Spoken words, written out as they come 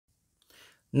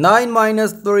9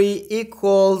 minus 3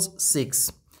 equals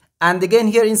 6. And again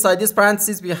here inside this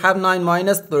parenthesis we have 9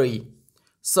 minus 3.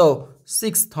 So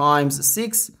 6 times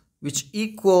 6, which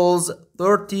equals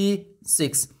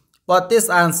 36. But this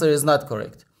answer is not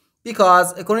correct,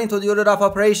 because according to the order of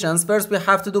operations, first we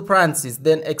have to do parentheses,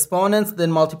 then exponents,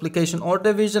 then multiplication or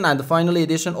division, and finally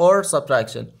addition or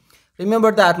subtraction.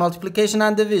 Remember that multiplication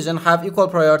and division have equal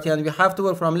priority and we have to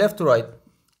work from left to right.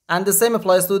 And the same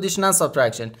applies to addition and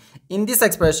subtraction. In this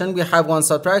expression, we have one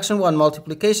subtraction, one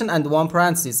multiplication, and one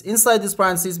parenthesis. Inside this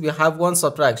parenthesis, we have one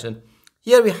subtraction.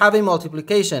 Here we have a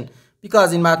multiplication,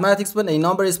 because in mathematics, when a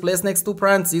number is placed next to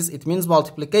parentheses, it means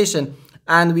multiplication.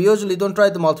 And we usually don't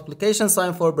write the multiplication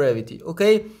sign for brevity,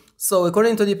 okay? So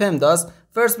according to the PEMDAS,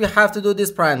 first we have to do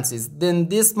this parenthesis, then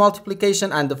this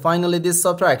multiplication, and finally this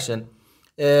subtraction.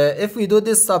 If we do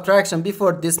this subtraction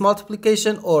before this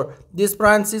multiplication or this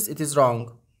parenthesis, it is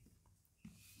wrong.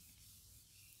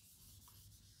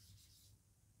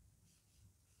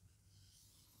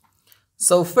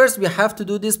 So first we have to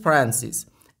do this parenthesis.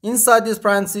 Inside this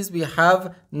parenthesis we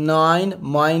have 9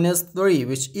 minus 3,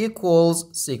 which equals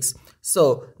 6.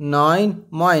 So 9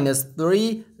 minus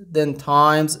 3 then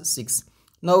times 6.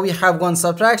 Now we have one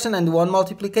subtraction and one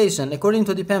multiplication. According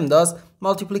to the PEMDAS,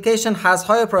 multiplication has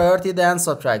higher priority than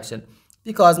subtraction,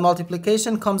 because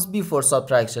multiplication comes before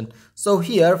subtraction. So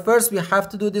here first we have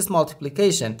to do this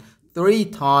multiplication. 3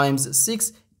 times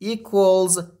 6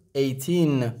 equals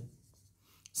 18.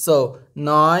 So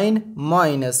 9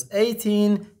 minus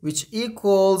 18, which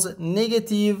equals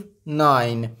negative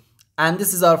 9. And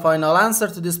this is our final answer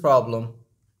to this problem.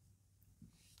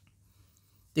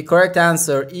 The correct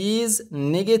answer is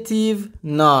negative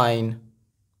 9.